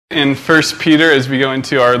In 1 Peter as we go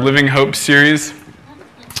into our Living Hope series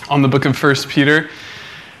on the book of 1 Peter.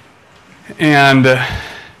 And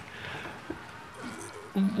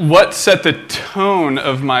what set the tone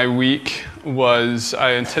of my week was I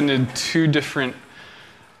attended two different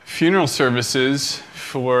funeral services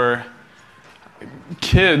for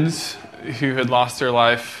kids who had lost their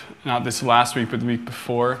life, not this last week, but the week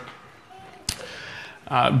before.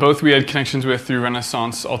 Both we had connections with through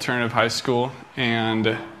Renaissance Alternative High School,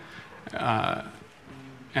 and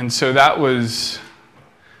so that was,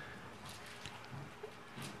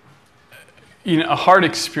 a hard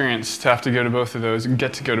experience to have to go to both of those and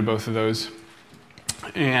get to go to both of those,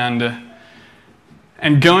 and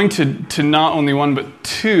going to not only one but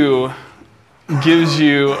two gives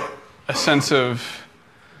you a sense of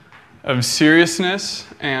seriousness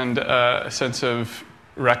and a sense of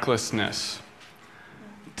recklessness.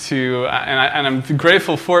 And I'm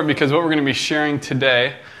grateful for it because what we're going to be sharing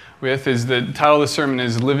today is the title of the sermon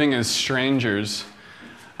is Living as Strangers.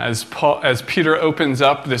 As Peter opens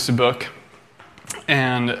up this book,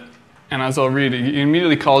 and as I'll read, he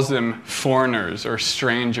immediately calls them foreigners or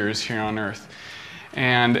strangers here on earth.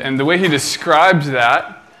 And the way he describes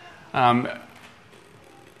that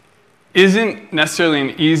isn't necessarily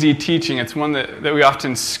an easy teaching. It's one that we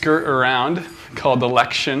often skirt around, called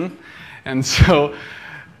election. And so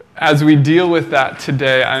as we deal with that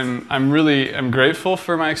today, I'm grateful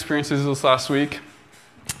for my experiences this last week,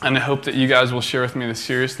 and I hope that you guys will share with me the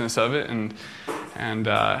seriousness of it. And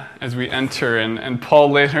as we enter, and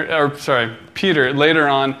Peter later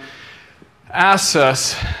on asks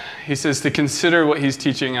us, he says to consider what he's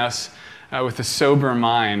teaching us with a sober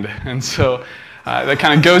mind, and so that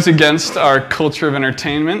kind of goes against our culture of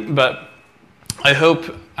entertainment. But I hope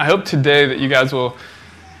today that you guys will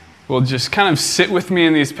just kind of sit with me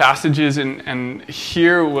in these passages and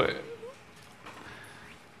hear what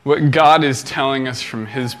God is telling us from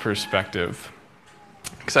his perspective.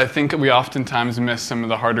 Because I think we oftentimes miss some of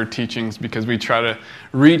the harder teachings because we try to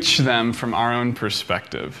reach them from our own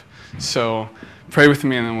perspective. So pray with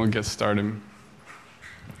me and then we'll get started.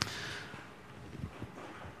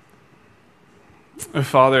 Oh,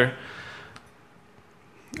 Father,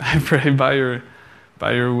 I pray by your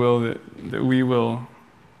will that we will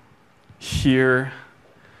hear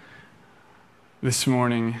this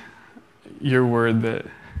morning your word, that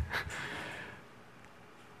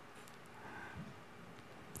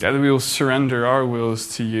we will surrender our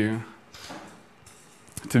wills to you,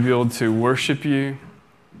 to be able to worship you,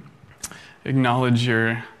 acknowledge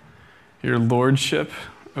your lordship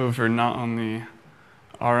over not only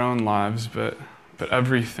our own lives, but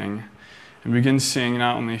everything, and begin seeing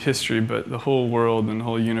not only history, but the whole world and the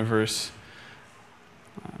whole universe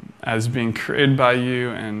as being created by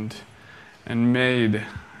you and made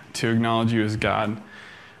to acknowledge you as God.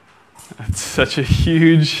 It's such a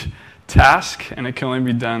huge task, and it can only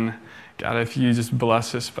be done, God, if you just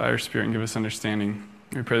bless us by your Spirit and give us understanding.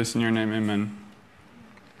 We pray this in your name, amen.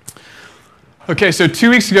 Okay, so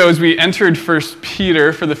 2 weeks ago as we entered 1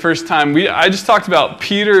 Peter for the first time, I just talked about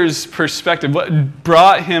Peter's perspective, what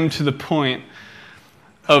brought him to the point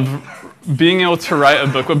of being able to write a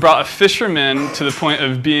book, what brought a fisherman to the point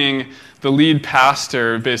of being the lead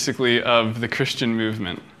pastor, basically, of the Christian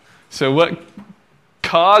movement. So what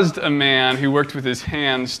caused a man who worked with his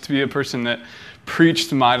hands to be a person that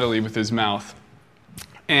preached mightily with his mouth?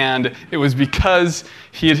 And it was because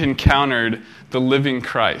he had encountered the living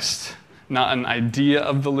Christ. Not an idea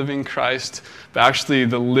of the living Christ, but actually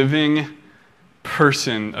the living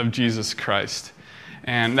person of Jesus Christ.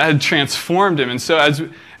 And that had transformed him. And so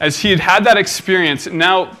as he had that experience,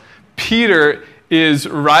 now Peter is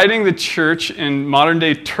writing the church in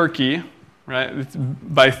modern-day Turkey, right? It's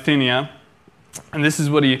Bithynia. And this is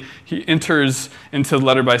what he enters into the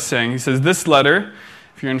letter by saying. He says, this letter,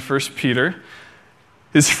 if you're in 1 Peter,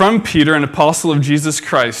 is from Peter, an apostle of Jesus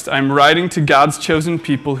Christ. I'm writing to God's chosen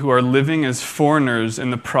people who are living as foreigners in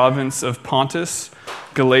the province of Pontus,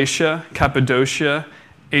 Galatia, Cappadocia,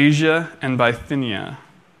 Asia, and Bithynia.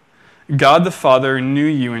 God the Father knew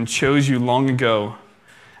you and chose you long ago,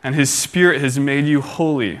 and his Spirit has made you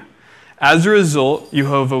holy. As a result, you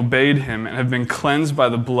have obeyed him and have been cleansed by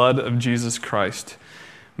the blood of Jesus Christ.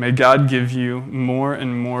 May God give you more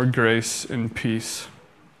and more grace and peace.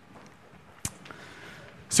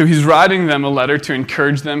 So he's writing them a letter to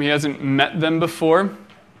encourage them. He hasn't met them before.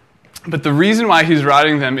 But the reason why he's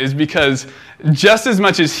writing them is because just as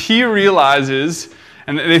much as he realizes,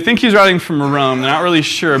 and they think he's writing from Rome, they're not really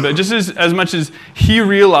sure, but just as much as he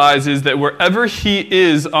realizes that wherever he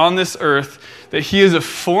is on this earth, that he is a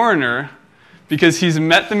foreigner because he's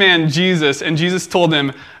met the man Jesus, and Jesus told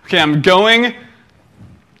him, okay, I'm going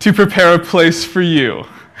to prepare a place for you.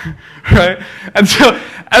 Right? And so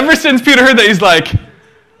ever since Peter heard that, he's like,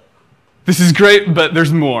 this is great, but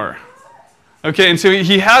there's more. Okay, and so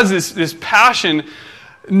he has this passion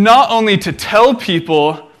not only to tell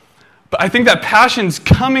people, but I think that passion's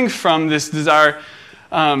coming from this desire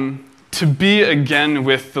to be again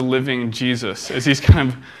with the living Jesus as he's kind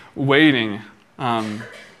of waiting. And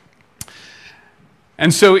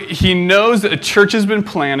so he knows that a church has been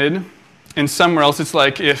planted, and somewhere else it's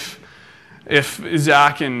like if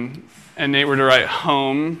Zach and Nate were to write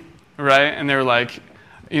home, right? And they're like,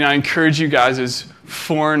 I encourage you guys as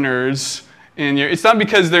foreigners it's not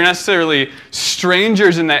because they're necessarily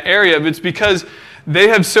strangers in that area, but it's because they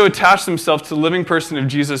have so attached themselves to the living person of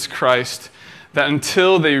Jesus Christ that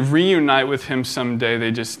until they reunite with him someday,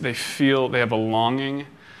 they feel they have a longing.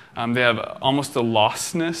 They have almost a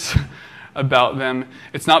lostness about them.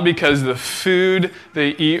 It's not because the food they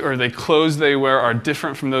eat or the clothes they wear are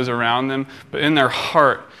different from those around them, but in their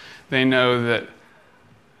heart, they know that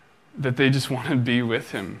they just want to be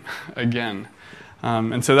with him again.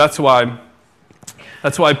 And so that's why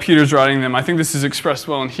Peter's writing them. I think this is expressed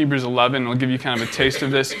well in Hebrews 11. I'll give you kind of a taste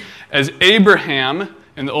of this. As Abraham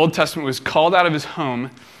in the Old Testament was called out of his home,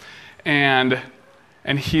 and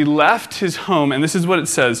he left his home, and this is what it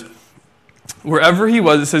says. Wherever he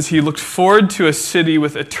was, it says he looked forward to a city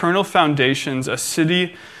with eternal foundations, a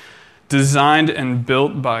city designed and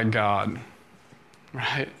built by God.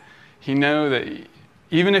 Right? He knew that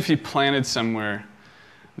even if he planted somewhere,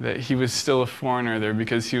 that he was still a foreigner there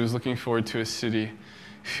because he was looking forward to a city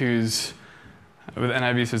whose, with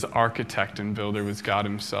NIV says, architect and builder was God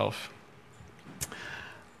himself.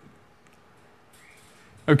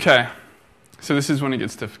 Okay, so this is when it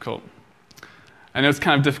gets difficult. I know it's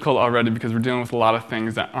kind of difficult already because we're dealing with a lot of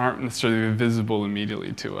things that aren't necessarily visible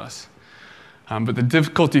immediately to us. But the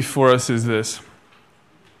difficulty for us is this,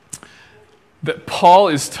 that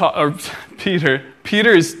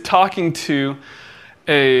Peter is talking to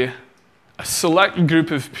a select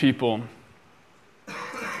group of people.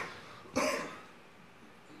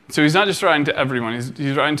 So he's not just writing to everyone,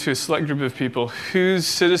 he's writing to a select group of people whose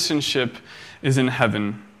citizenship is in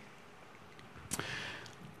heaven.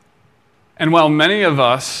 And while many of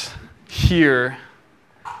us here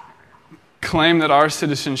claim that our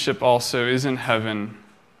citizenship also is in heaven,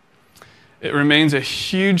 it remains a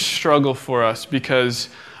huge struggle for us because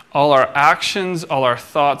all our actions, all our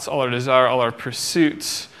thoughts, all our desire, all our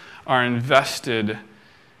pursuits are invested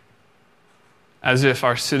as if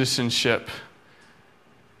our citizenship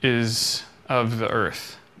is of the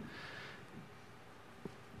earth.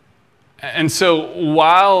 And so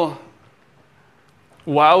while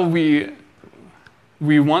we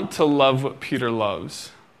want to love what Peter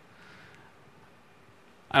loves,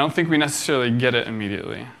 I don't think we necessarily get it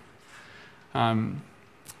immediately. And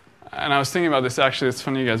I was thinking about this, actually, it's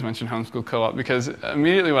funny you guys mentioned homeschool co-op, because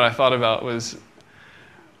immediately what I thought about was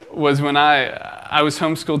when I was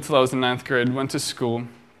homeschooled till I was in 9th grade, went to school,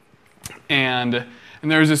 and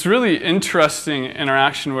there was this really interesting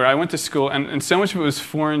interaction where I went to school, and so much of it was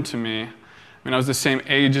foreign to me. I mean, I was the same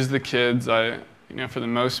age as the kids. I, for the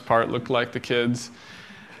most part, looked like the kids.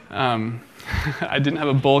 I didn't have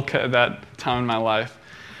a bowl cut at that time in my life.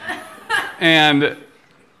 And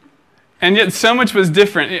yet so much was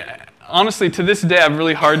different. Honestly, to this day, I have a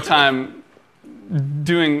really hard time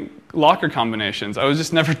doing locker combinations. I was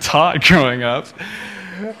just never taught growing up.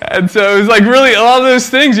 And so it was like really, a lot of those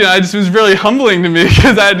things, it just was really humbling to me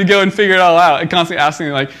because I had to go and figure it all out. And constantly asking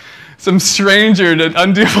like some stranger to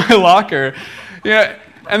undo my locker.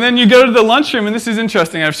 And then you go to the lunchroom, and this is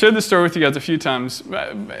interesting. I've shared this story with you guys a few times,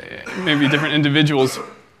 maybe different individuals.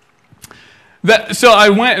 So I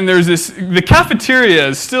went, and the cafeteria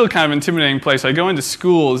is still kind of an intimidating place. I go into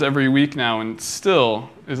schools every week now, and it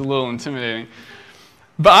still is a little intimidating.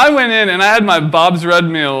 But I went in, and I had my Bob's Red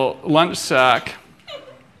Meal lunch sack.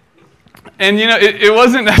 And, it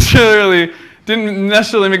wasn't didn't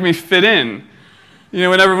necessarily make me fit in.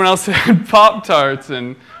 When everyone else had Pop-Tarts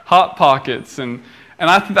and Hot Pockets, and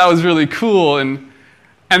I thought that was really cool. And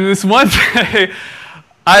this one day,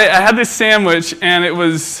 I had this sandwich, and it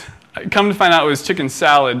was, come to find out, it was chicken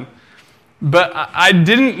salad. But I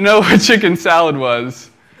didn't know what chicken salad was.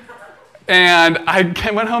 And I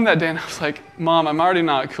went home that day, and I was like, Mom, I'm already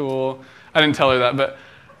not cool. I didn't tell her that, but I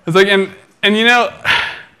was like, and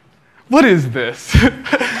what is this?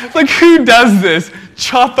 Like, who does this?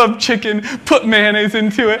 Chop up chicken, put mayonnaise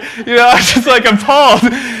into it. I was just like appalled.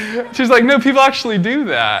 She's like, no, people actually do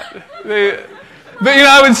that. But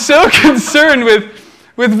I was so concerned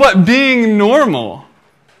with what being normal,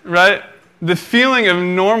 right? The feeling of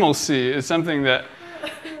normalcy is something that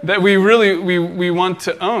that we want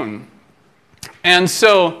to own. And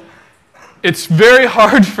so it's very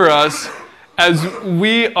hard for us as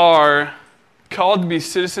we are called to be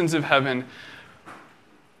citizens of heaven,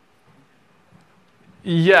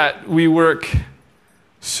 yet we work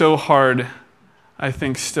so hard, I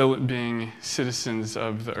think, still at being citizens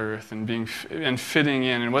of the earth and fitting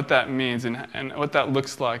in and what that means and what that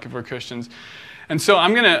looks like if we're Christians. And so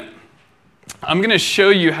I'm gonna show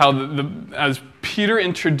you how as Peter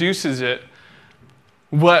introduces it,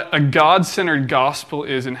 what a God-centered gospel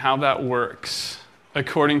is and how that works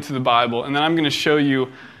according to the Bible. And then I'm going to show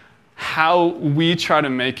you how we try to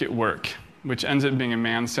make it work, which ends up being a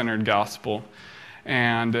man-centered gospel.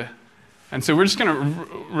 And so we're just going to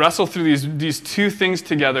wrestle through these two things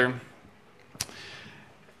together.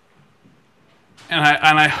 And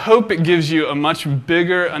I hope it gives you a much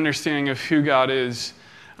bigger understanding of who God is,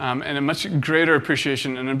 and a much greater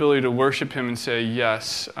appreciation and ability to worship him and say,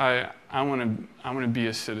 yes, I want to be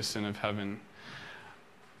a citizen of heaven.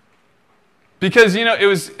 Because,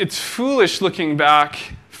 it's foolish looking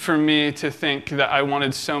back for me to think that I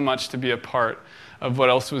wanted so much to be a part of what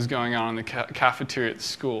else was going on in the cafeteria at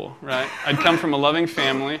school, right? I'd come from a loving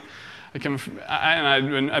family.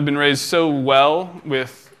 I'd been raised so well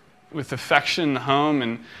with affection in the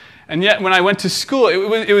home, and yet when I went to school,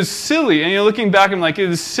 it was silly. And looking back, I'm like, it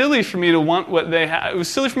was silly for me to want what they had. It was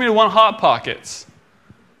silly for me to want Hot Pockets,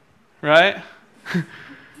 right?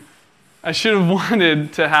 I should have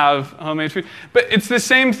wanted to have homemade food. But it's the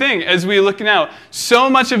same thing as we look now.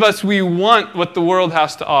 So much of us, we want what the world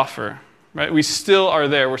has to offer, right? We still are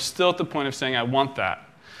there. We're still at the point of saying, I want that.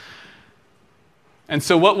 And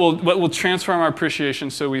so what will transform our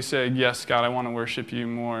appreciation so we say, yes, God, I want to worship you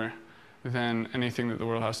more than anything that the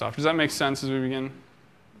world has to offer. Does that make sense as we begin?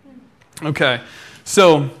 Okay.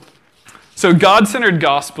 So God-centered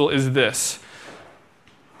gospel is this.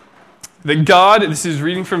 That God, this is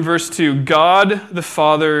reading from verse 2, God the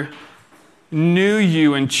Father knew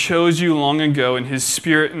you and chose you long ago, and his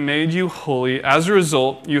Spirit made you holy. As a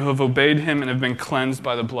result, you have obeyed him and have been cleansed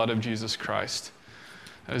by the blood of Jesus Christ.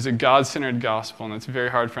 That is a God-centered gospel, and it's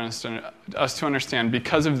very hard for us to understand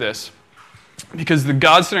because of this. Because the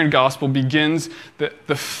God-centered gospel begins that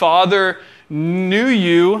the Father knew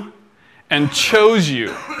you and chose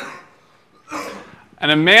you.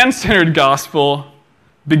 And a man-centered gospel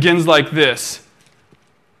begins like this,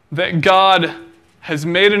 that God has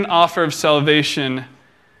made an offer of salvation,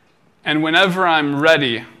 and whenever I'm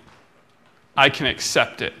ready, I can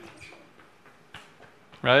accept it.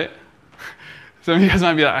 Right? Some of you guys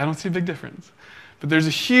might be like, I don't see a big difference. But there's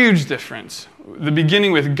a huge difference. The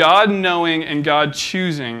beginning with God knowing and God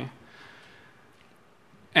choosing,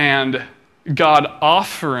 and God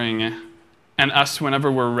offering, and us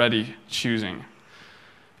whenever we're ready choosing.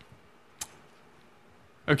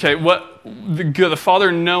 Okay, what the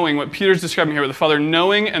Father knowing, what Peter's describing here, what the Father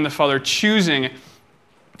knowing and the Father choosing,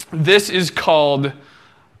 this is called,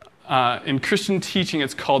 in Christian teaching,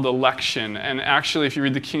 it's called election. And actually, if you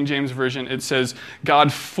read the King James Version, it says,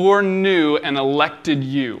 God foreknew and elected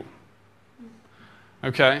you.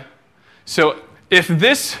 Okay? So if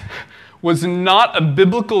this was not a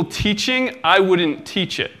biblical teaching, I wouldn't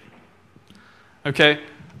teach it. Okay?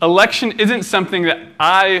 Election isn't something that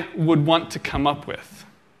I would want to come up with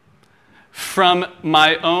from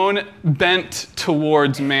my own bent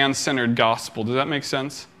towards man-centered gospel. Does that make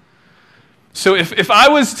sense? So if I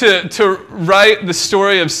was to write the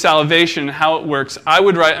story of salvation, how it works, I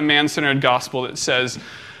would write a man-centered gospel that says,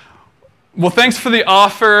 well, thanks for the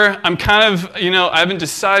offer. I'm kind of, I haven't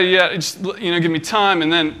decided yet. Just, give me time.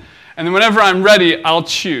 And then whenever I'm ready, I'll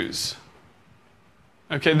choose.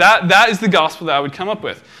 Okay, that is the gospel that I would come up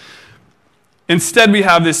with. Instead, we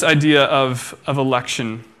have this idea of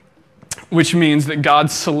election, which means that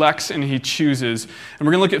God selects and he chooses. And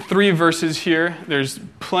we're going to look at 3 verses here. There's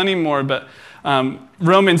plenty more, but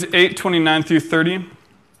Romans 8:29 through 30.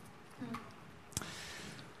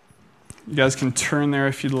 You guys can turn there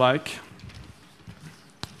if you'd like.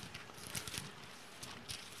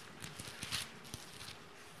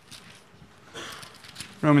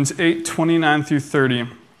 Romans 8:29 through 30.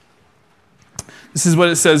 This is what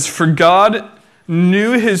it says. For God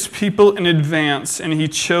knew his people in advance, and he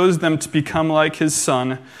chose them to become like his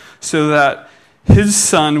Son, so that his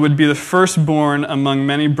Son would be the firstborn among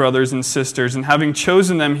many brothers and sisters. And having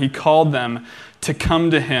chosen them, he called them to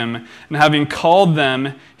come to him. And having called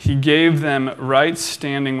them, he gave them right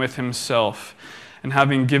standing with himself. And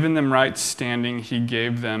having given them right standing, he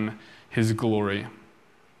gave them his glory.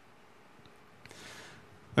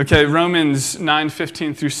 Okay, Romans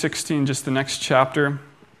 9:15 through 16, just the next chapter.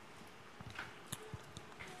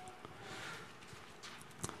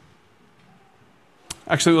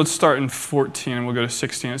 Actually, let's start in 14 and we'll go to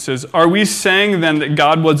 16. It says, "Are we saying then that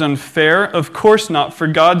God was unfair? Of course not, for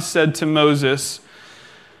God said to Moses,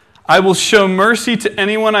 'I will show mercy to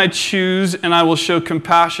anyone I choose, and I will show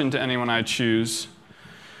compassion to anyone I choose.'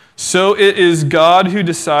 So it is God who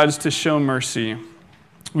decides to show mercy.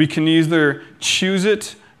 We can neither choose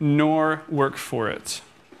it nor work for it."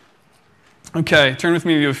 Okay, turn with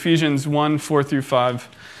me to Ephesians 1, 4 through 5.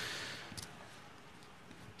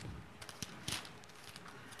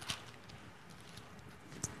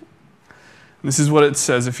 This is what it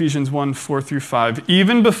says, Ephesians 1, 4 through 5.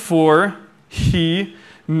 "Even before he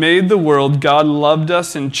made the world, God loved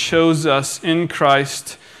us and chose us in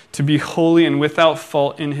Christ to be holy and without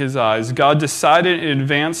fault in his eyes. God decided in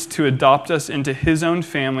advance to adopt us into his own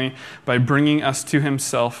family by bringing us to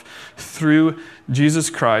himself through Jesus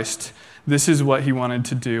Christ. This is what he wanted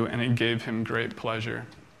to do, and it gave him great pleasure."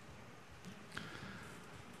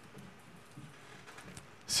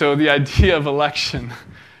 So the idea of election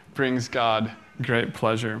brings God great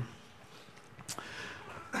pleasure.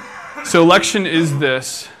 So election is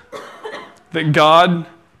this, that God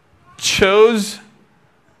chose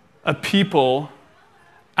a people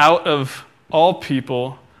out of all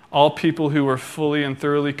people who were fully and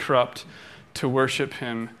thoroughly corrupt, to worship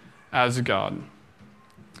him as God.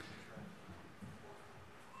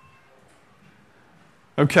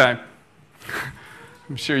 Okay.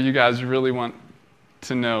 I'm sure you guys really want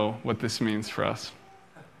to know what this means for us.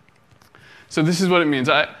 So this is what it means.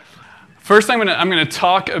 First, I'm going to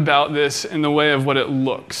talk about this in the way of what it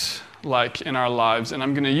looks like in our lives, and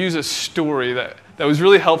I'm going to use a story that was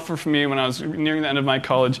really helpful for me when I was nearing the end of my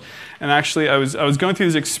college. And actually, I was going through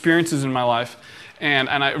these experiences in my life, and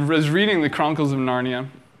I was reading the Chronicles of Narnia,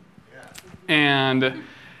 and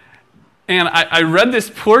I read this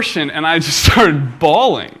portion, and I just started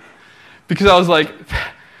bawling, because I was like,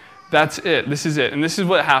 that's it. This is it. And this is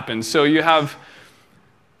what happens. So you have,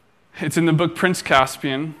 it's in the book Prince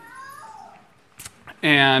Caspian,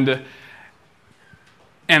 and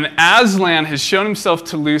Aslan has shown himself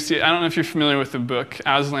to Lucy. I don't know if you're familiar with the book.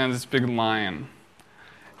 Aslan's this big lion.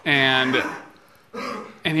 And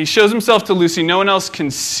he shows himself to Lucy. No one else can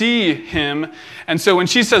see him. And so when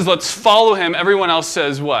she says, "Let's follow him," everyone else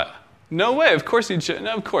says what? "No way. Of course he'd show.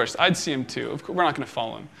 No, of course. I'd see him too. We're not going to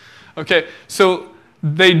follow him." Okay, so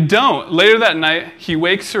they don't. Later that night, he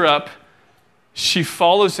wakes her up. She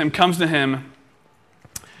follows him, comes to him,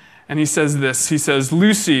 and he says this. He says,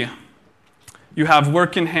 "Lucy, you have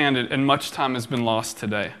work in hand, and much time has been lost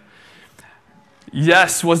today."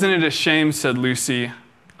 "Yes, wasn't it a shame?" said Lucy.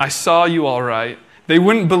 "I saw you all right. They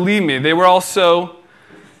wouldn't believe me. They were all so..."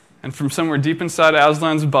 And from somewhere deep inside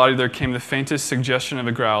Aslan's body, there came the faintest suggestion of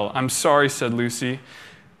a growl. "I'm sorry," said Lucy,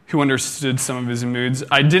 who understood some of his moods.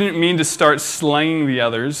 "I didn't mean to start slaying the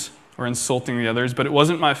others or insulting the others, but it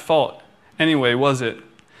wasn't my fault. Anyway, was it?"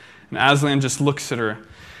 And Aslan just looks at her.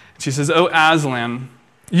 She says, "Oh, Aslan,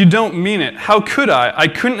 you don't mean it. How could I? I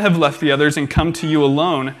couldn't have left the others and come to you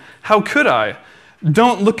alone. How could I?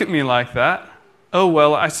 Don't look at me like that." "Oh,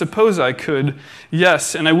 well, I suppose I could.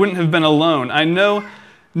 Yes, and I wouldn't have been alone. I know,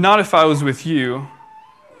 not if I was with you.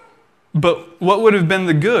 But what would have been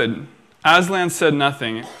the good?" Aslan said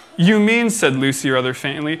nothing. "You mean," said Lucy rather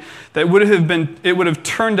faintly, "that it would have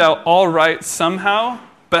turned out all right somehow?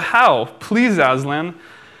 But how? Please, Aslan,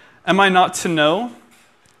 am I not to know?"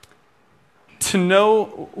 "To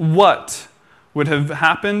know what would have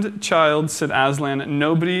happened, child," said Aslan.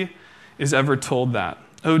 "Nobody is ever told that."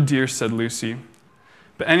 "Oh dear," said Lucy.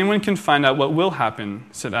 "But anyone can find out what will happen,"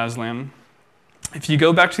 said Aslan. "If you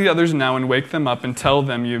go back to the others now and wake them up and tell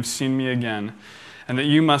them you have seen me again, and that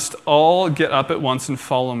you must all get up at once and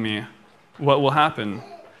follow me, what will happen?"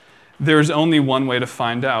 "There is only one way to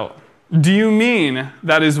find out." "Do you mean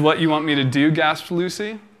that is what you want me to do?" gasped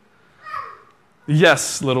Lucy.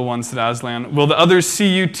 "Yes, little one," said Aslan. "Will the others see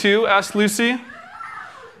you too?" asked Lucy.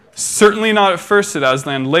 "Certainly not at first," said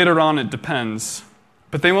Aslan. "Later on it depends."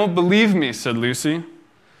 "But they won't believe me," said Lucy.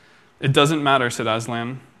 "It doesn't matter," said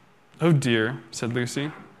Aslan. "Oh dear," said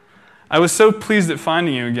Lucy. "I was so pleased at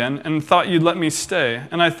finding you again, and thought you'd let me stay,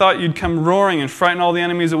 and I thought you'd come roaring and frighten all the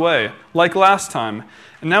enemies away, like last time,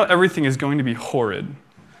 and now everything is going to be horrid."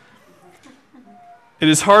 "It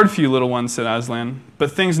is hard for you, little one," said Aslan,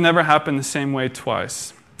 "but things never happen the same way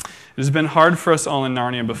twice. It has been hard for us all in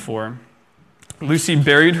Narnia before." Lucy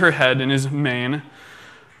buried her head in his mane,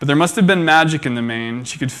 but there must have been magic in the mane.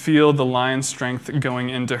 She could feel the lion's strength going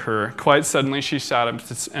into her. Quite suddenly, she sat up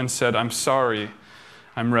and said, "I'm sorry.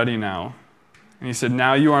 I'm ready now." And he said,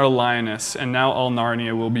 "Now you are a lioness, and now all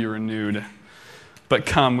Narnia will be renewed. But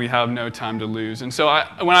come, we have no time to lose." And so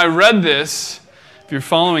when I read this, if you're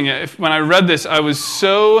following it, when I read this, I was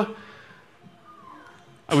so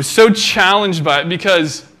challenged by it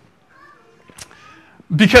because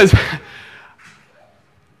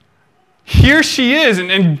here she is,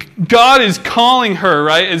 and God is calling her,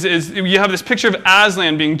 right? You have this picture of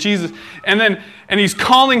Aslan being Jesus, and he's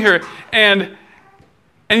calling her, and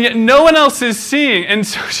yet no one else is seeing. And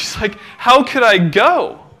so she's like, how could I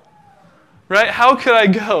go? Right? How could I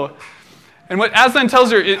go? And what Aslan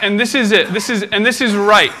tells her, and this is it, this is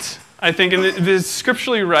right, I think, and this is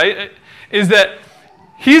scripturally right, is that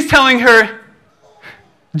he's telling her,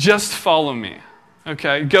 just follow me.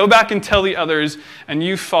 Okay? Go back and tell the others, and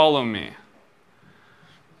you follow me.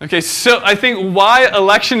 Okay, so I think why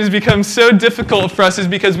election has become so difficult for us is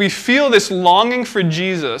because we feel this longing for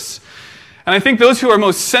Jesus. And I think those who are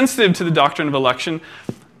most sensitive to the doctrine of election,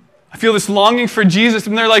 I feel this longing for Jesus,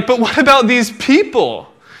 and they're like, but what about these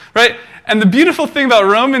people? Right? And the beautiful thing about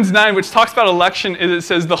Romans 9, which talks about election, is it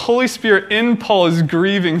says the Holy Spirit in Paul is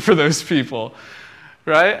grieving for those people.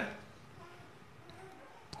 Right?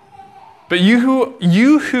 But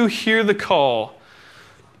you who hear the call,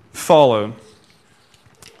 follow.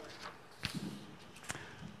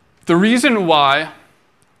 The reason why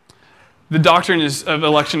the doctrine of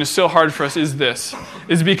election is so hard for us is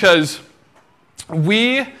because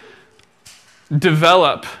we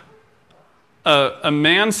develop a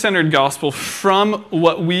man-centered gospel from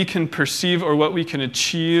what we can perceive or what we can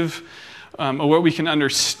achieve or what we can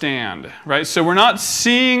understand, right? So we're not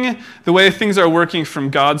seeing the way things are working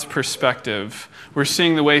from God's perspective. We're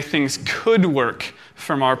seeing the way things could work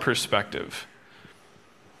from our perspective.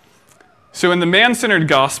 So in the man-centered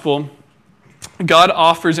gospel, God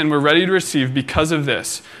offers and we're ready to receive because of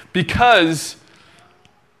this. Because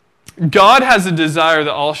God has a desire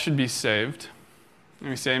that all should be saved. And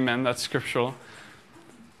we say amen, that's scriptural.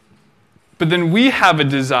 But then we have a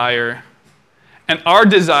desire, and our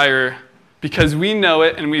desire, because we know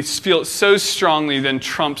it and we feel it so strongly, then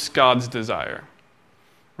trumps God's desire.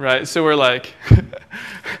 Right? So we're like,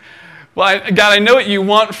 well, God, I know what you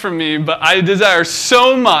want from me, but I desire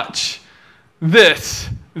so much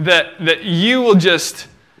that you will just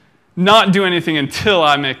not do anything until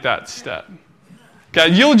I make that step.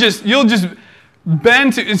 God, you'll just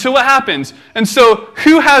bend to, and so what happens? And so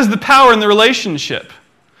who has the power in the relationship?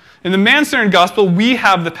 In the man-centered gospel, we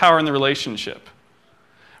have the power in the relationship.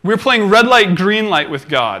 We're playing red light, green light with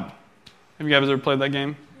God. Have you guys ever played that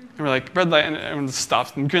game? And we're like, red light, and everyone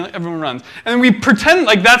stops, and green light, everyone runs. And we pretend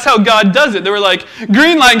like that's how God does it. They were like,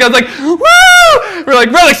 green light, and God's like, woo! We're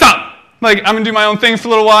like, red light, stop! Like, I'm going to do my own thing for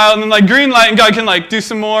a little while, and then like green light, and God can like do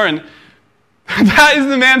some more, and that is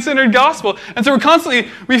the man-centered gospel. And so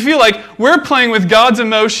we feel like we're playing with God's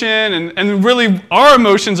emotion, and really our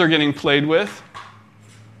emotions are getting played with.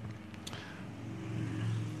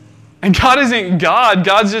 And God isn't God.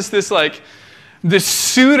 God's just this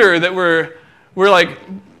suitor that we're like,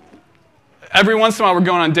 every once in a while we're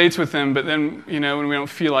going on dates with him, but then, when we don't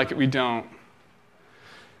feel like it, we don't.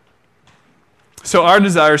 So our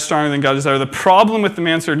desire is stronger than God's desire. The problem with the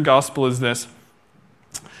man-centered gospel is this,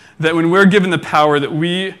 that when we're given the power, that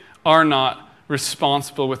we are not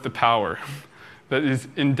responsible with the power that is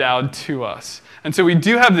endowed to us. And so we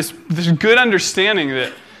do have this good understanding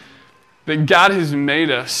that God has made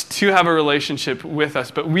us to have a relationship with us,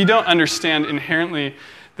 but we don't understand inherently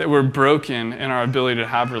that we're broken in our ability to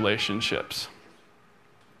have relationships.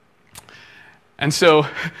 And so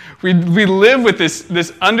we live with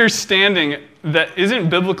this understanding that isn't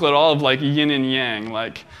biblical at all of like yin and yang,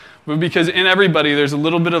 but because in everybody there's a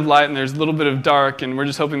little bit of light and there's a little bit of dark, and we're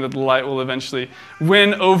just hoping that the light will eventually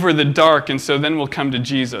win over the dark, and so then we'll come to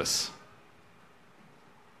Jesus.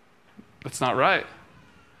 That's not right.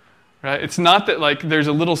 Right? It's not that like there's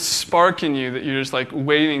a little spark in you that you're just like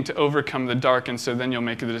waiting to overcome the dark, and so then you'll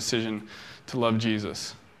make the decision to love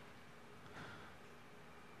Jesus.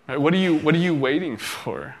 Right? What are you waiting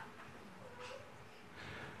for?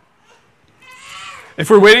 If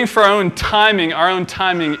we're waiting for our own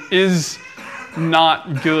timing is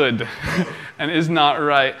not good and is not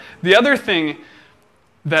right. The other thing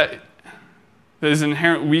that is an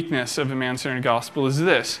inherent weakness of a man-centered gospel is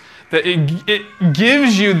this, that it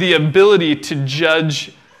gives you the ability to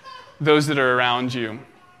judge those that are around you.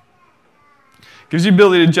 It gives you the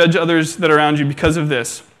ability to judge others that are around you because of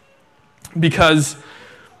this. Because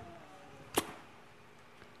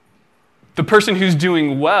the person who's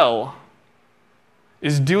doing well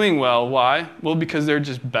is doing well. Why? Well, because they're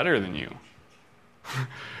just better than you.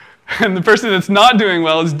 And the person that's not doing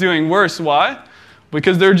well is doing worse. Why?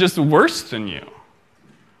 Because they're just worse than you.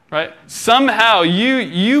 Right? Somehow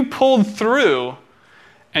you pulled through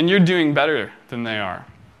and you're doing better than they are.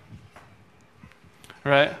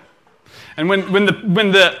 right? And when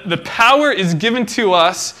the power is given to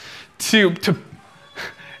us to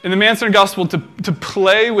in the Man-Centered Gospel to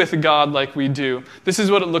play with God like we do, this is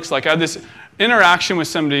what it looks like. I had this interaction with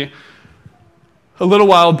somebody a little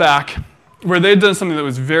while back where they'd done something that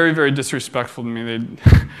was very, very disrespectful to me.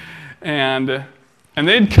 And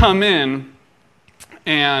they'd come in,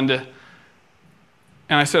 and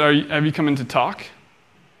I said, have you come in to talk?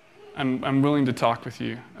 I'm willing to talk with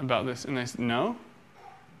you about this. And they said, no.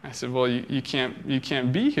 I said, well, you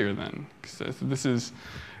can't be here then. Because this is,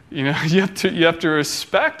 you have to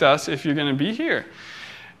respect us if you're going to be here.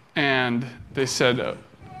 And they said,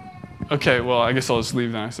 okay, well, I guess I'll just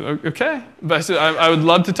leave then. I said, okay. But I said, I would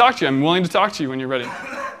love to talk to you. I'm willing to talk to you when you're ready.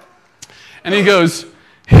 And he goes,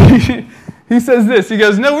 he says this. He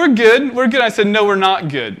goes, no, we're good. We're good. I said, no, we're not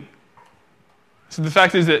good. So the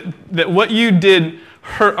fact is that what you did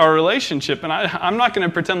hurt our relationship, and I'm not going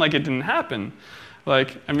to pretend like it didn't happen.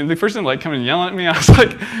 The person coming and yelling at me, I was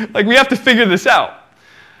like, we have to figure this out.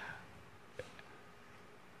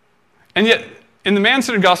 And yet, in the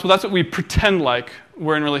Man-Centered Gospel, that's what we pretend like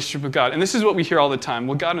we're in relationship with God. And this is what we hear all the time.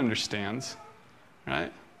 Well, God understands,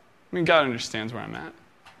 right? God understands where I'm at.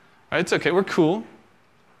 Right? It's okay. We're cool.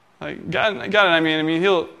 God,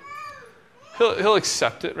 he'll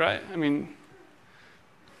accept it, right?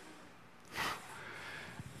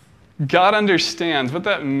 God understands. What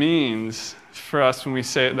that means for us when we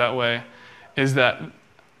say it that way is that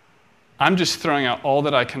I'm just throwing out all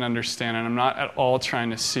that I can understand, and I'm not at all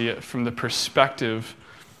trying to see it from the perspective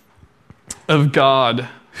of God,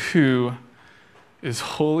 who is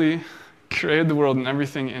holy, created the world and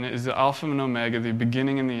everything in it, is the Alpha and Omega, the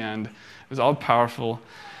beginning and the end, is all powerful,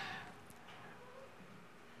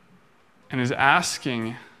 and is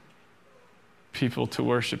asking people to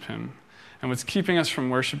worship him. And what's keeping us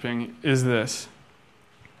from worshiping is this,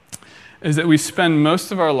 is that we spend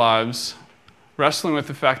most of our lives wrestling with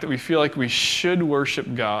the fact that we feel like we should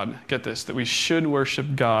worship God. Get this, that we should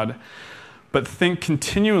worship God, but think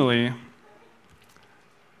continually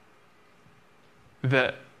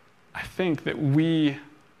that I think that we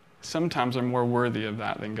sometimes are more worthy of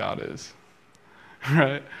that than God is,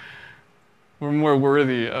 right? We're more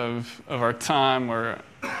worthy of our time or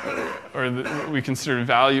what we consider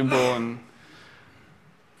valuable,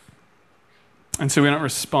 and so we don't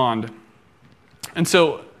respond. And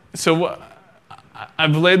so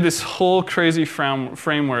I've laid this whole crazy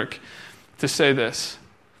framework to say this,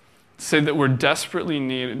 to say that we're desperately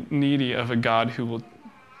needy of a God who will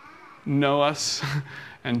know us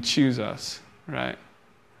and choose us, right?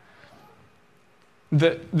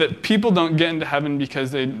 That people don't get into heaven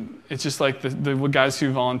because it's just like the guys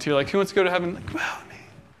who volunteer, who wants to go to heaven? Well, me.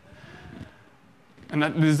 And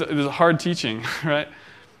that is a hard teaching, right?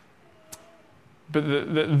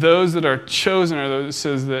 But those that are chosen are those that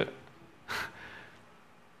says that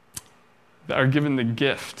are given the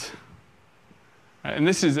gift. Right? And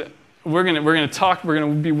this is, we're going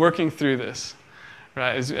to be working through this,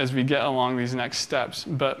 right, as we get along these next steps.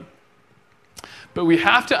 But we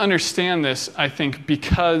have to understand this, I think,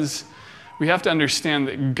 because we have to understand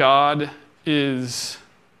that God is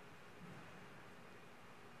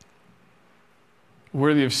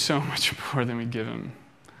worthy of so much more than we give him,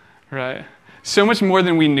 right? So much more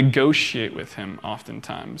than we negotiate with him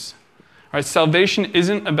oftentimes. All right, salvation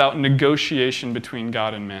isn't about negotiation between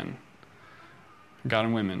God and men, God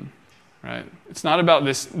and women, right? It's not about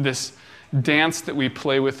this dance that we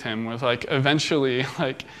play with him with eventually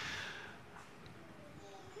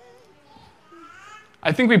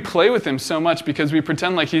I think we play with him so much because we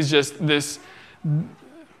pretend like he's just this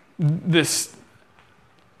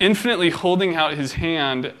infinitely holding out his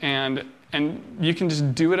hand and you can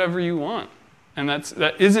just do whatever you want. And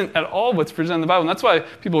that isn't at all what's presented in the Bible. And that's why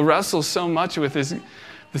people wrestle so much with this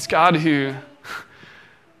God who's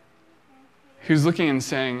looking and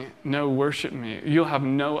saying, no, worship me. You'll have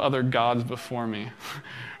no other gods before me.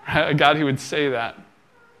 Right? A God who would say that.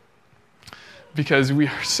 Because we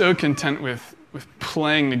are so content with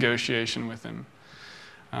playing negotiation with him.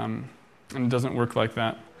 And it doesn't work like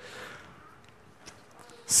that.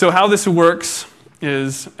 So how this works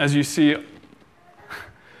is, as you see,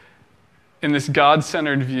 in this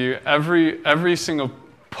God-centered view, every single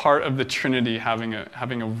part of the Trinity having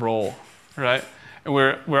a role, right? And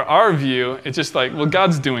where our view, it's just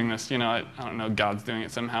God's doing this. I don't know, God's doing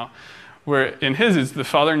it somehow. Where in his, it's the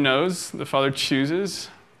Father knows, the Father chooses,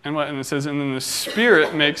 and it says, and then the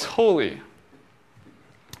Spirit makes holy.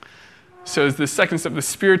 So it's the second step, the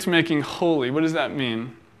Spirit's making holy. What does that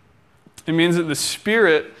mean? It means that the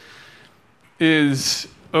Spirit is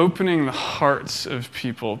opening the hearts of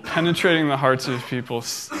people, penetrating the hearts of people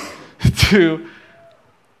to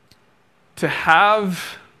to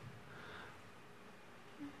have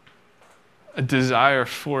a desire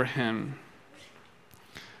for him,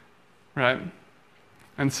 right?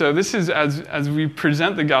 And so this is as we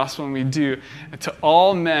present the gospel, and we do, to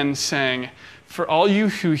all men saying, for all you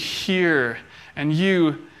who hear and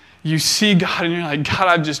you see God and you're like, God,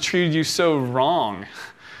 I've just treated you so wrong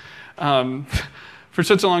for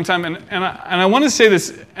such a long time. And I want to say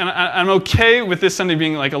this, and I'm okay with this Sunday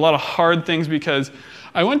being like a lot of hard things, because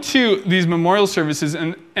I went to these memorial services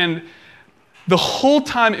and the whole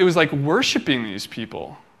time it was like worshiping these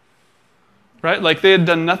people, right? Like they had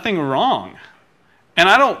done nothing wrong. And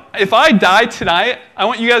if I die tonight, I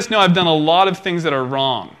want you guys to know I've done a lot of things that are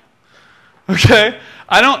wrong. Okay?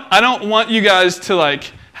 I don't want you guys to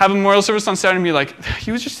like have a memorial service on Saturday and be like,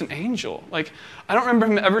 he was just an angel. Like, I don't remember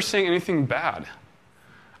him ever saying anything bad.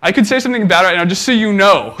 I could say something bad right now just so you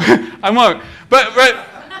know. I won't. But right,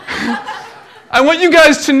 I want you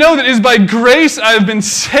guys to know that it is by grace I have been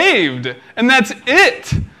saved. And that's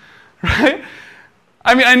it. Right?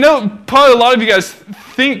 I mean, I know probably a lot of you guys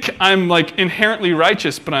think I'm like inherently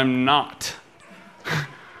righteous, but I'm not.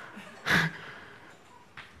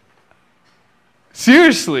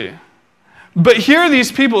 Seriously. But here are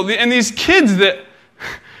these people and these kids that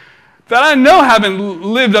I know haven't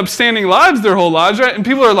lived upstanding lives their whole lives, right? And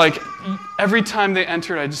people are like, every time they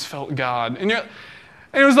entered, I just felt God. And it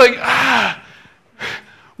was like,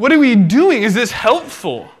 what are we doing? Is this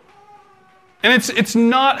helpful? And it's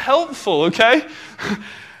not helpful, okay?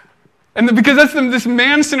 And because that's this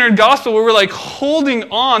man-centered gospel where we're like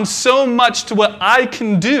holding on so much to what I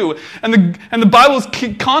can do. And the Bible is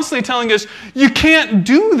constantly telling us, you can't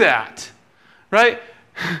do that, right?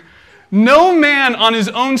 No man on his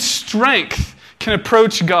own strength can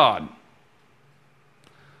approach God.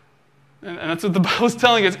 And that's what the Bible is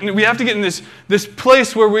telling us. And we have to get in this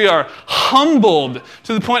place where we are humbled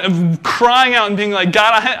to the point of crying out and being like,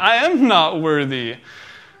 God, I am not worthy.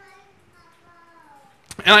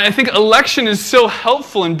 And I think election is so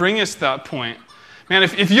helpful in bringing us to that point. Man,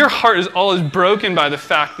 if your heart is all broken by the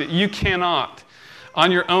fact that you cannot,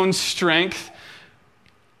 on your own strength,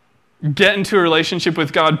 get into a relationship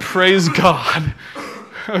with God, praise God,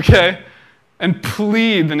 okay? And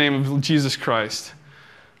plead the name of Jesus Christ.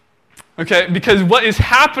 Okay, because what is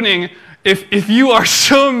happening if you are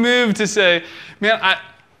so moved to say, man,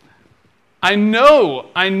 I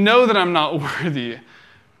know that I'm not worthy.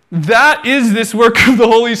 That is this work of the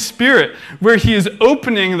Holy Spirit, where he is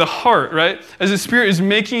opening the heart, right? As the Spirit is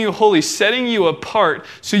making you holy, setting you apart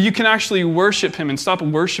so you can actually worship him and stop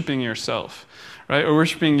worshiping yourself, right? Or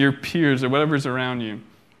worshiping your peers or whatever's around you.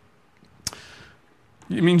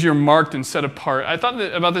 It means you're marked and set apart. I thought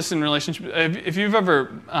about this in relationship. If you've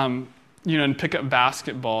ever, pick up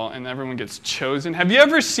basketball and everyone gets chosen. Have you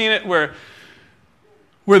ever seen it where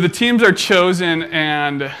the teams are chosen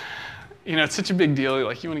and it's such a big deal,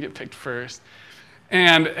 like you want to get picked first.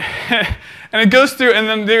 And it goes through, and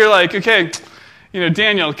then they're like, okay,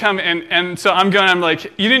 Daniel, come. And so I'm like,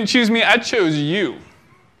 you didn't choose me, I chose you.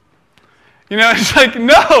 It's like,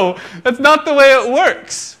 no, that's not the way it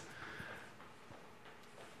works.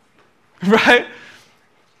 Right?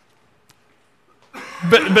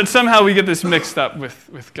 But somehow we get this mixed up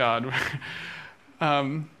with God.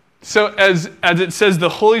 So as it says, the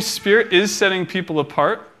Holy Spirit is setting people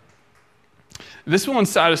apart. This will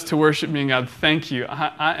incite us to worship me, God. Thank you.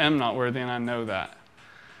 I am not worthy, and I know that.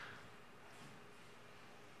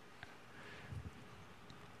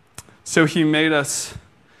 So he made us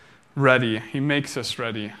ready. He makes us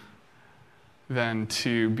ready then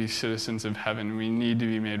to be citizens of heaven. We need to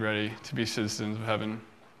be made ready to be citizens of heaven.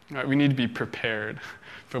 Right? We need to be prepared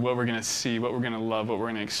for what we're going to see, what we're going to love, what we're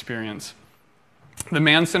going to experience. The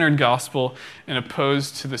man-centered gospel, and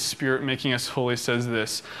opposed to the Spirit making us holy, says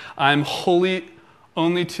this: I'm holy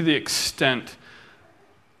only to the extent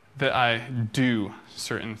that I do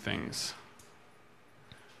certain things.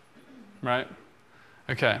 Right?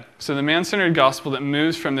 Okay, so the man-centered gospel that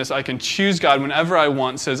moves from this, I can choose God whenever I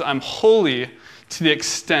want, says I'm holy to the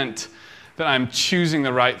extent that I'm choosing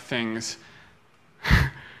the right things.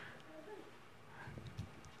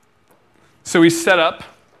 So we set up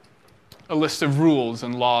a list of rules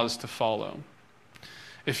and laws to follow.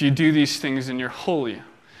 If you do these things, then you're holy.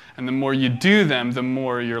 And the more you do them, the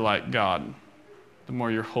more you're like God. The more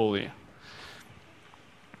you're holy.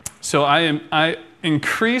 So I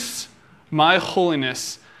increase my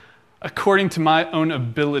holiness according to my own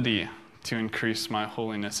ability to increase my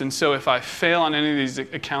holiness. And so if I fail on any of these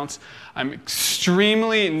accounts, I'm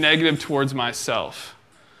extremely negative towards myself.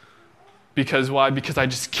 Because why? Because I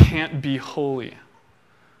just can't be holy.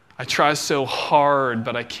 I try so hard,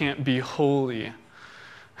 but I can't be holy.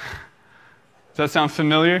 Does that sound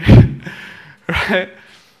familiar? Right?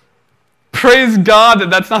 Praise God that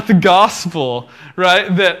that's not the gospel,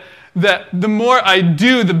 right? That the more I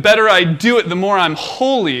do, the better I do it, the more I'm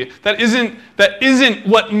holy. That isn't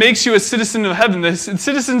what makes you a citizen of heaven. The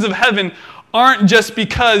citizens of heaven aren't just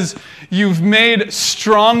because you've made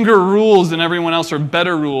stronger rules than everyone else, or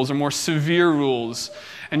better rules, or more severe rules,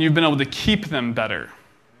 and you've been able to keep them better.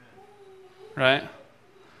 Right?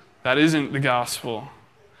 That isn't the gospel.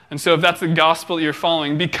 And so if that's the gospel that you're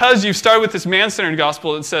following, because you've started with this man-centered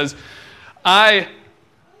gospel that says,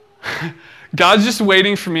 God's just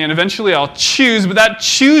waiting for me, and eventually I'll choose, but that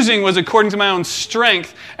choosing was according to my own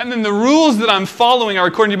strength, and then the rules that I'm following are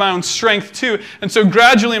according to my own strength too. And so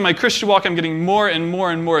gradually in my Christian walk, I'm getting more and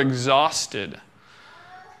more and more exhausted.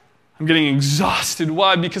 I'm getting exhausted.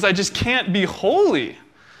 Why? Because I just can't be holy.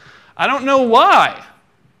 I don't know why.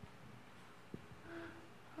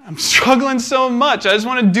 I'm struggling so much. I just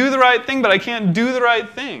want to do the right thing, but I can't do the right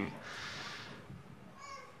thing.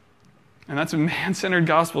 And that's a man-centered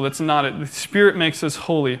gospel. That's not it. The Spirit makes us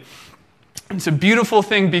holy. It's a beautiful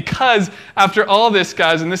thing because after all this,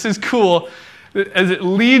 guys, and this is cool, as it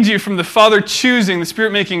leads you from the Father choosing, the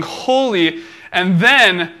Spirit making holy, and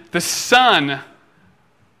then the Son,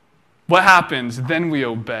 what happens? Then we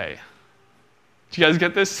obey. Do you guys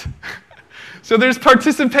get this? So there's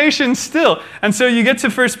participation still. And so you get to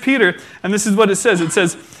 1 Peter, and this is what it says. It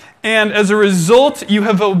says, and as a result, you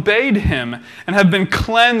have obeyed him and have been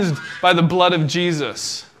cleansed by the blood of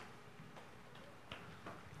Jesus.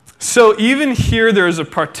 So even here, there is a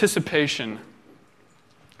participation.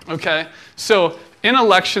 Okay? So in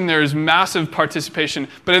election, there is massive participation.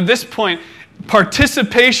 But at this point,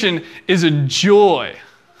 participation is a joy.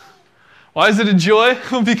 Why is it a joy?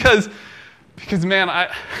 Because man,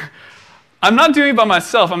 I'm not doing it by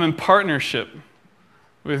myself. I'm in partnership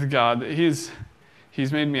with God. He's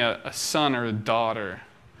made me a son or a daughter.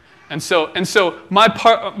 And so my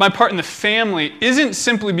part in the family isn't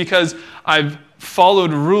simply because I've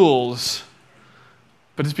followed rules,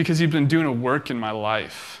 but it's because he's been doing a work in my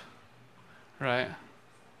life. Right?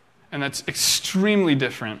 And that's extremely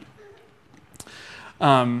different.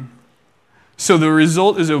 So the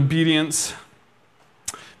result is obedience,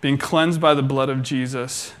 being cleansed by the blood of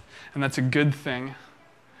Jesus. And that's a good thing,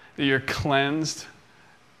 that you're cleansed.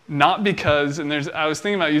 Not because, and I was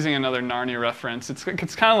thinking about using another Narnia reference. It's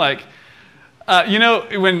kind of like,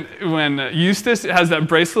 when Eustace has that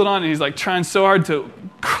bracelet on and he's like trying so hard to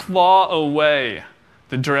claw away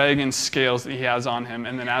the dragon scales that he has on him,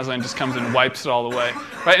 and then Aslan just comes and wipes it all away.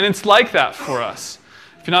 Right? And it's like that for us.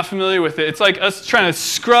 If you're not familiar with it, it's like us trying to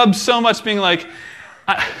scrub so much, being like,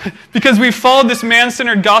 because we followed this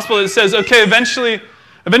man-centered gospel that says, okay, eventually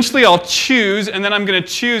I'll choose, and then I'm going to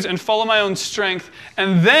choose and follow my own strength.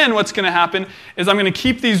 And then what's going to happen is I'm going to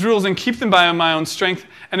keep these rules and keep them by my own strength,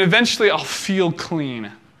 and eventually I'll feel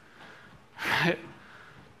clean. Right?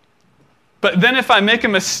 But then if I make a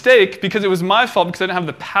mistake because it was my fault, because I didn't have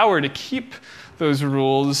the power to keep those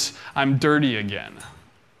rules, I'm dirty again.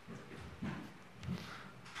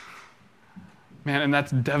 Man, and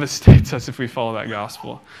that devastates us if we follow that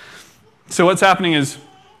gospel. So what's happening is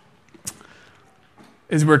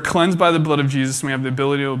we're cleansed by the blood of Jesus and we have the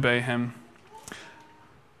ability to obey him.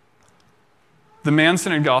 The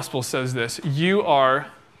man-centered gospel says this: you are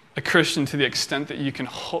a Christian to the extent that you can,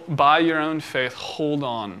 by your own faith, hold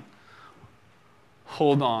on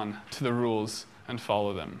to the rules and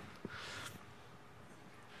follow them.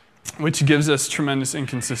 Which gives us tremendous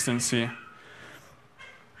inconsistency.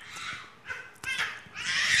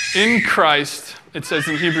 In Christ, it says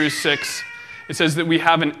in Hebrews 6, it says that we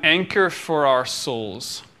have an anchor for our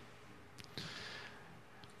souls.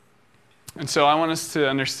 And so I want us to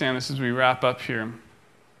understand this as we wrap up here,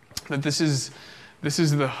 that this is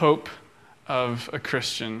the hope of a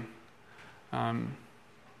Christian.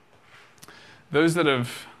 Those that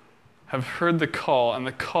have heard the call, and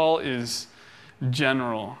the call is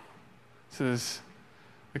general. It says,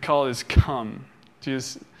 the call is come.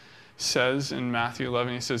 Jesus says in Matthew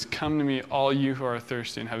 11, he says, come to me, all you who are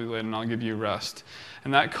thirsty and heavy laden, and I'll give you rest.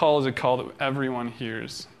 And that call is a call that everyone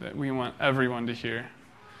hears, that we want everyone to hear.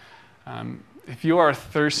 If you are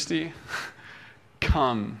thirsty,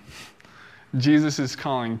 come. Jesus is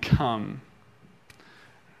calling, come.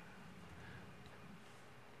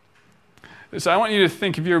 So I want you to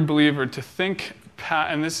think, if you're a believer, to think,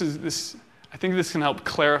 and this I think this can help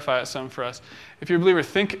clarify it some for us. If you're a believer,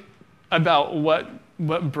 think about what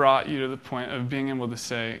brought you to the point of being able to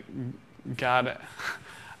say, God,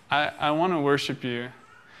 I want to worship you.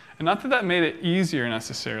 And not that made it easier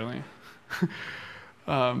necessarily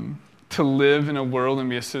to live in a world and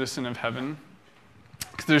be a citizen of heaven.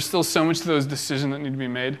 because there's still so much of those decisions that need to be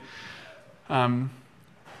made.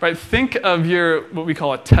 Right? Think of your, what we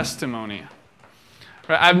call a testimony.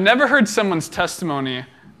 Right? I've never heard someone's testimony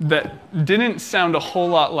that didn't sound a whole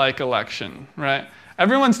lot like election, right?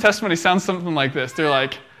 Everyone's testimony sounds something like this. They're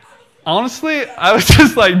like, honestly, I was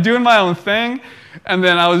just like doing my own thing, and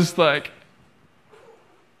then I was like,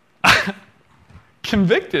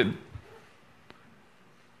 convicted.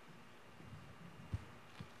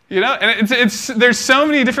 You know, and there's so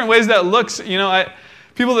many different ways that looks. You know,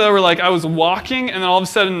 people that were like, I was walking, and then all of a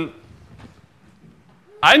sudden,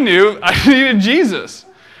 I knew I needed Jesus.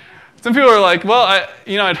 Some people are like, well,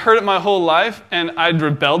 I'd heard it my whole life, and I'd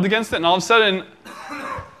rebelled against it, and all of a sudden,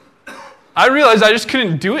 I realized I just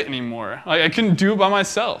couldn't do it anymore. Like, I couldn't do it by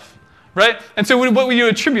myself, right? And so what would you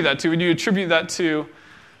attribute that to? Would you attribute that to,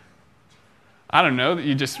 I don't know, that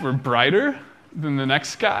you just were brighter than the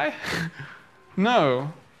next guy?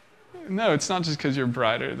 No, it's not just because you're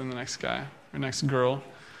brighter than the next guy or next girl.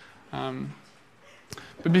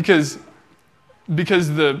 But because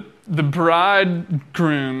the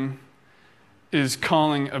bridegroom is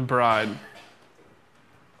calling a bride,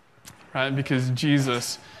 right? Because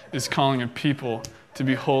Jesus is calling a people to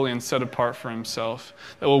be holy and set apart for himself,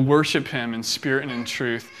 that will worship him in spirit and in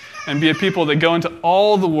truth, and be a people that go into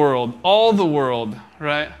all the world,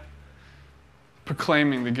 right?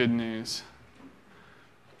 Proclaiming the good news.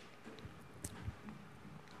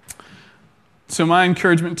 So my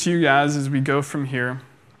encouragement to you guys as we go from here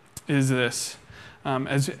is this.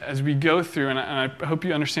 As we go through, and I hope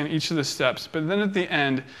you understand each of the steps, but then at the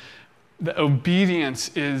end, the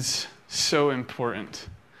obedience is so important.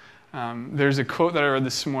 There's a quote that I read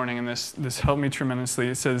this morning, and this helped me tremendously.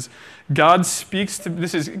 It says, God speaks to,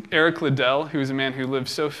 this is Eric Liddell, who is a man who lived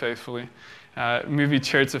so faithfully. Movie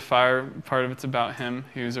Chariots of Fire, part of it's about him.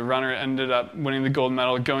 He was a runner, ended up winning the gold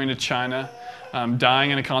medal, going to China,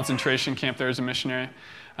 dying in a concentration camp there as a missionary.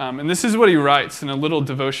 And this is what he writes in a little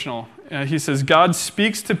devotional. He says, God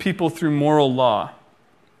speaks to people through moral law.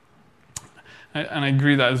 And I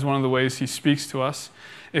agree that is one of the ways he speaks to us.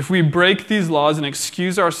 If we break these laws and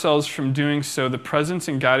excuse ourselves from doing so, the presence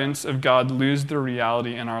and guidance of God lose their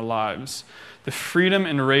reality in our lives. The freedom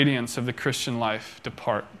and radiance of the Christian life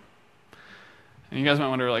depart. And you guys might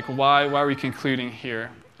wonder, like, why are we concluding here?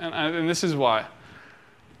 And this is why.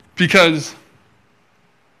 Because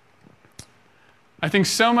I think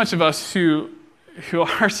so much of us who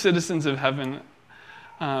are citizens of heaven,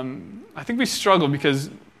 I think we struggle because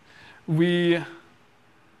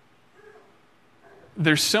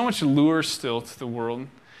there's so much lure still to the world.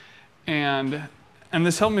 And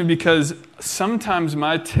this helped me because sometimes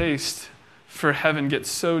my taste for heaven gets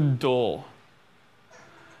so dull.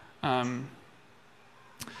 And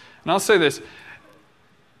I'll say this,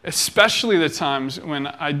 especially the times when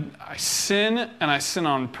I sin and I sin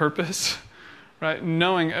on purpose, right?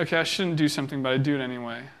 Knowing, okay, I shouldn't do something, but I do it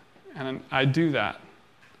anyway. And I do that.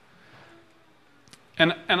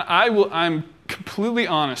 And I'm completely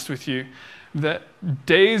honest with you that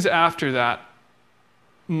days after that,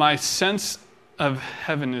 my sense of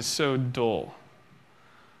heaven is so dull,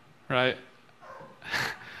 right?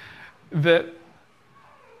 that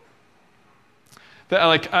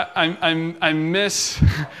I miss,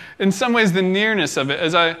 in some ways, the nearness of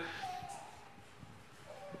it.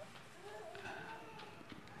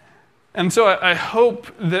 And so I hope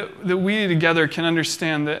that we together can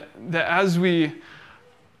understand that as we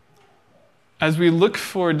look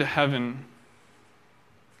forward to heaven,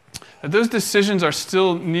 that those decisions are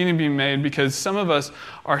still needing to be made because some of us,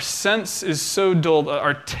 our sense is so dull,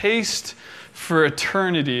 our taste for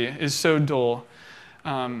eternity is so dull,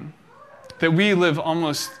 that we live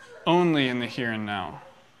almost only in the here and now.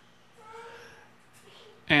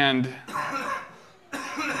 And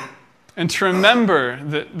to remember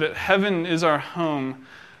that heaven is our home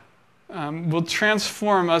will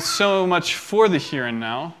transform us so much for the here and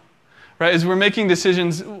now, right? As we're making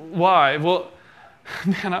decisions, why? Well,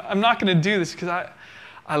 man, I'm not going to do this because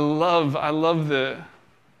I love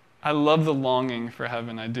the longing for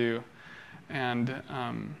heaven. I do, and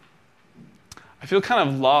I feel kind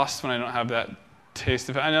of lost when I don't have that taste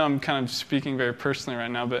of it. I know I'm kind of speaking very personally right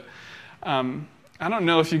now, but I don't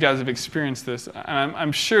know if you guys have experienced this. And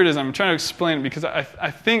I'm sure it is. I'm trying to explain it because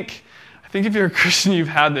I think if you're a Christian, you've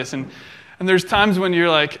had this. And there's times when you're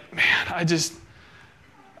like, man,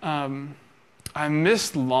 I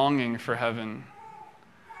miss longing for heaven.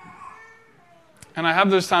 And I have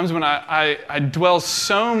those times when I dwell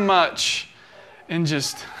so much in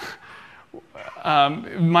just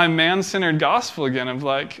my man-centered gospel again of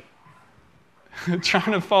like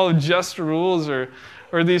trying to follow just rules or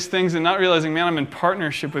these things and not realizing, man, I'm in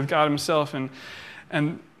partnership with God himself. And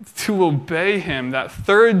and to obey him. That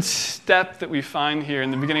third step that we find here in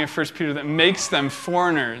the beginning of 1 Peter that makes them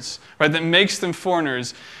foreigners, right? That makes them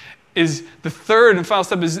foreigners is the third and final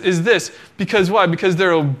step is this. Because why? Because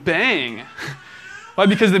they're obeying. Why?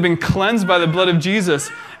 Because they've been cleansed by the blood of Jesus.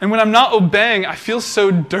 And when I'm not obeying, I feel so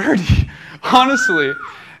dirty, honestly.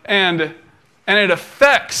 And it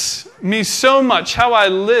affects me so much, how I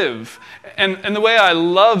live and the way I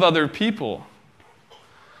love other people.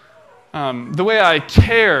 The way I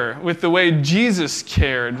care with the way Jesus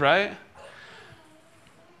cared, right?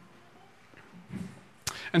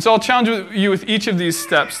 And so I'll challenge you with each of these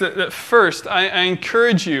steps. That first, I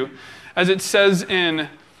encourage you, as it says in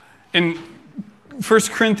 1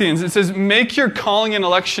 Corinthians, it says, make your calling and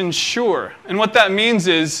election sure. And what that means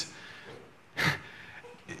is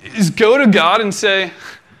go to God and say,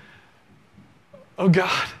 oh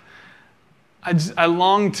God, I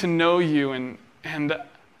long to know you and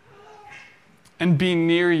be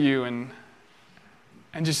near you and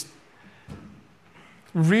just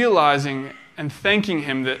realizing and thanking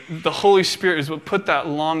him that the Holy Spirit is what put that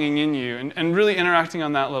longing in you and really interacting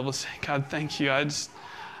on that level, saying, God, thank you.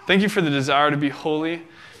 Thank you for the desire to be holy.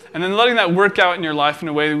 And then letting that work out in your life in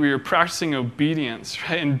a way that we are practicing obedience,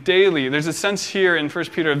 right? And daily, there's a sense here in 1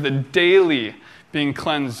 Peter of the daily being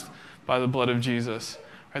cleansed by the blood of Jesus.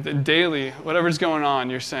 Right? That daily, whatever's going on,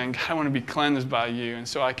 you're saying, God, I want to be cleansed by you. And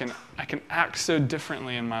so I can act so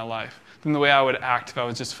differently in my life than the way I would act if I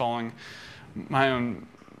was just following my own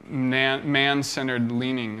man-centered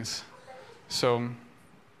leanings. So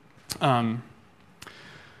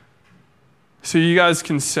you guys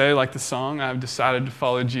can say, like the song, I've decided to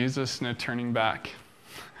follow Jesus, no turning back.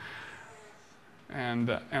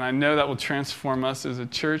 And I know that will transform us as a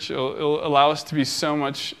church. It'll allow us to be so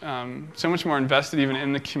much more invested even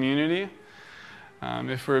in the community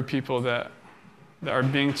if we're people that are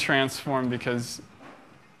being transformed because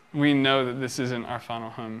we know that this isn't our final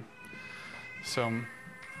home. So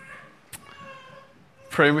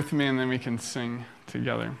pray with me and then we can sing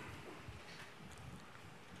together.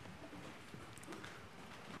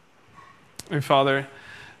 Hey, Father,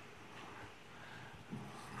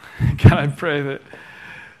 God, I pray that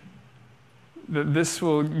this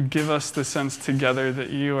will give us the sense together that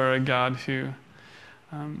you are a God who,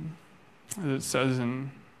 as it says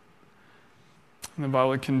in the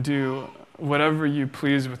Bible, can do whatever you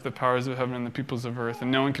please with the powers of heaven and the peoples of earth,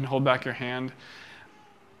 and no one can hold back your hand.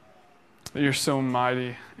 That you're so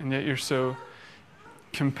mighty, and yet you're so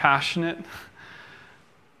compassionate.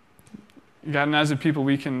 God, and as a people,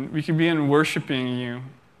 we can begin worshiping you,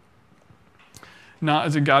 not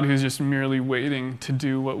as a God who's just merely waiting to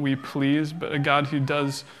do what we please, but a God who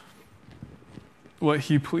does what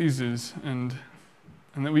he pleases, and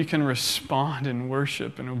that we can respond in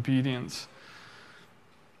worship and obedience.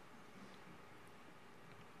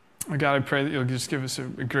 God, I pray that you'll just give us a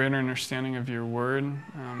greater understanding of your word,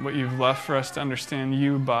 what you've left for us to understand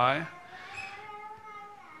you by.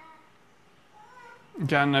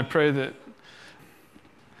 God, and I pray that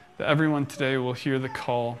everyone today will hear the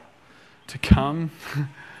call to come,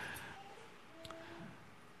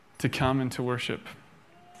 and to worship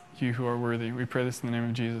you who are worthy. We pray this in the name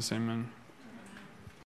of Jesus. Amen.